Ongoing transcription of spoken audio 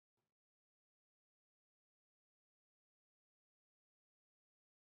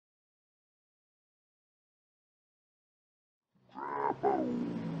What's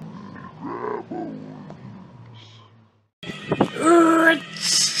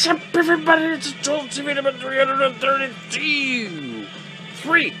up, everybody? It's Total TV number 332.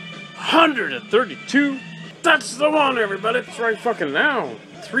 332. That's the one, everybody. It's right fucking now.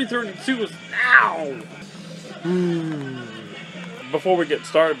 332 is now. Before we get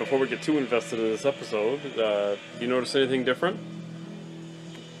started, before we get too invested in this episode, you notice anything different?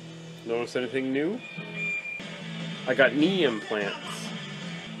 Notice anything new? I got knee implants.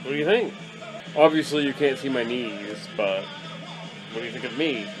 What do you think? Obviously, you can't see my knees, but what do you think of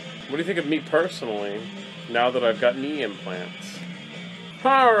me? What do you think of me personally, now that I've got knee implants?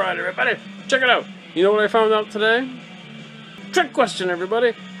 Alright, everybody, check it out. You know what I found out today? Trick question,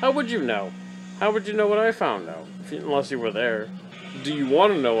 everybody. How would you know? How would you know what I found out? Unless you were there. Do you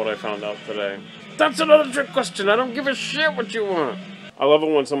want to know what I found out today? That's another trick question. I don't give a shit what you want. I love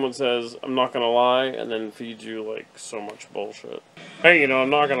it when someone says, I'm not gonna lie, and then feeds you, like, so much bullshit. Hey, you know, I'm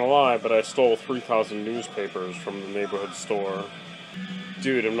not gonna lie, but I stole 3,000 newspapers from the neighborhood store.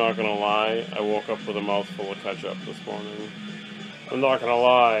 Dude, I'm not gonna lie, I woke up with a mouthful of ketchup this morning. I'm not gonna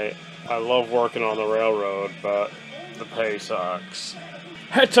lie, I love working on the railroad, but the pay sucks.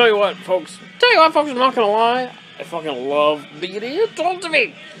 Hey, tell you what, folks, I'm not gonna lie, I fucking love being here. Total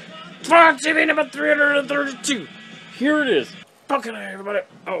TV! Total TV number 332! Here it is. Fucking hey, everybody.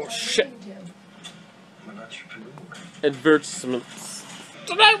 Oh, shit. Advertisements.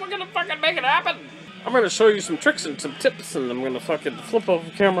 Tonight we're gonna fucking make it happen! I'm gonna show you some tricks and some tips, and I'm gonna fucking flip over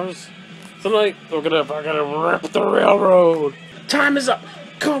cameras. Tonight we're gonna fucking rip the railroad! Time is up!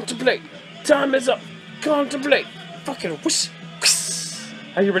 Contemplate! Time is up! Contemplate! Fucking whoosh! Whoosh.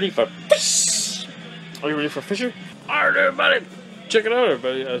 Are you ready for fish? Are you ready for Fisher? Alright, everybody! Check it out,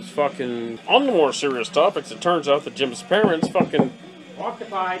 everybody. It's fucking... On the more serious topics, it turns out that Jim's parents fucking...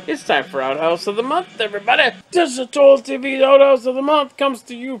 occupied. It's time for Outhouse of the Month, everybody! This is Total TV Outhouse of the Month comes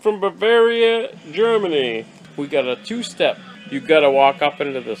to you from Bavaria, Germany. We got a two-step. You gotta walk up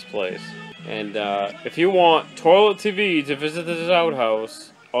into this place. And, if you want Toilet TV to visit this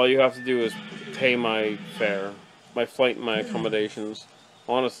outhouse, all you have to do is pay my fare. My flight and my accommodations.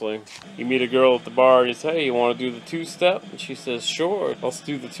 Honestly, you meet a girl at the bar and you say, hey, you want to do the two-step? And she says, sure, let's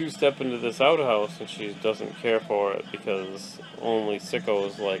do the two-step into this outhouse. And she doesn't care for it because only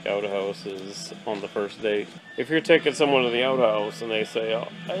sickos like outhouses on the first date. If you're taking someone to the outhouse and they say, oh,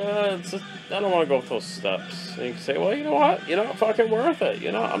 I don't want to go with those steps. And you can say, well, you know what? You're not fucking worth it.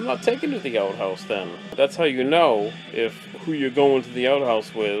 You know, I'm not taking you to the outhouse then. That's how you know if who you're going to the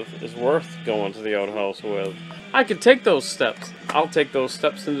outhouse with is worth going to the outhouse with. I can take those steps. I'll take those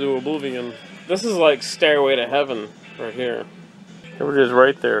steps into oblivion. This is like Stairway to Heaven right here. Here it is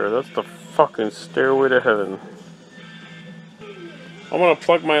right there. That's the fucking Stairway to Heaven. I want to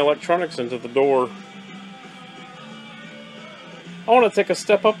plug my electronics into the door. I want to take a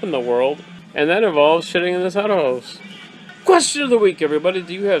step up in the world, and that involves shitting in this outhouse. Question of the week, everybody.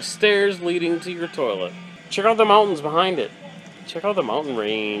 Do you have stairs leading to your toilet? Check out the mountains behind it. Check out the mountain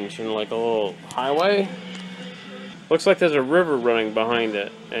range and like a little highway. Looks like there's a river running behind it,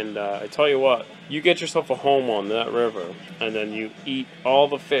 and I tell you what, you get yourself a home on that river, and then you eat all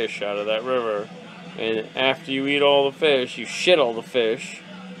the fish out of that river, and after you eat all the fish, you shit all the fish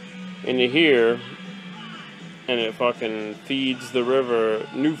into here, and it fucking feeds the river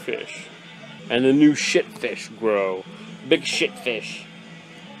new fish, and the new shit fish grow, big shit fish.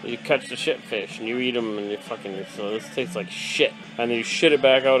 You catch the shit fish, and you eat them, and you fucking, so this tastes like shit, and then you shit it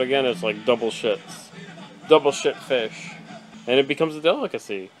back out again, it's like double shits. Double shit fish. And it becomes a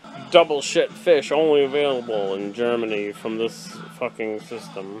delicacy. Double shit fish only available in Germany from this fucking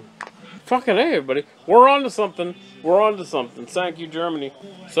system. Fucking hey, everybody. We're on to something. We're on to something. Thank you, Germany.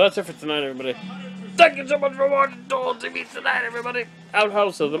 So that's it for tonight, everybody. Thank you so much for watching Total TV tonight, everybody.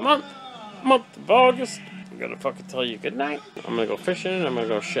 Outhouse of the month. Month of August. I'm gonna fucking tell you good night. I'm gonna go fishing and I'm gonna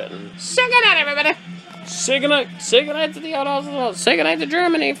go shitting. Say good night, everybody. Say goodnight. Say goodnight to the outhouse of the month. Say goodnight to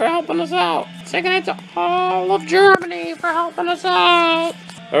Germany for helping us out. Say goodnight to all of Germany for helping us out.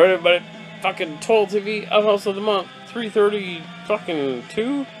 Alright, everybody. Fucking Total TV Outhouse of the Month. 3:30 fucking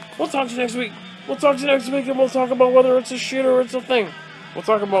 2. We'll talk to you next week. We'll talk to you next week and we'll talk about whether it's a shit or it's a thing. We'll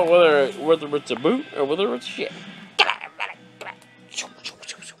talk about whether it's a boot or whether it's shit. Good night, everybody. Good night.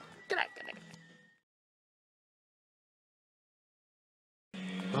 Good night. Good night.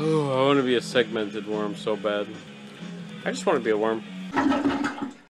 Oh, I want to be a segmented worm so bad. I just want to be a worm.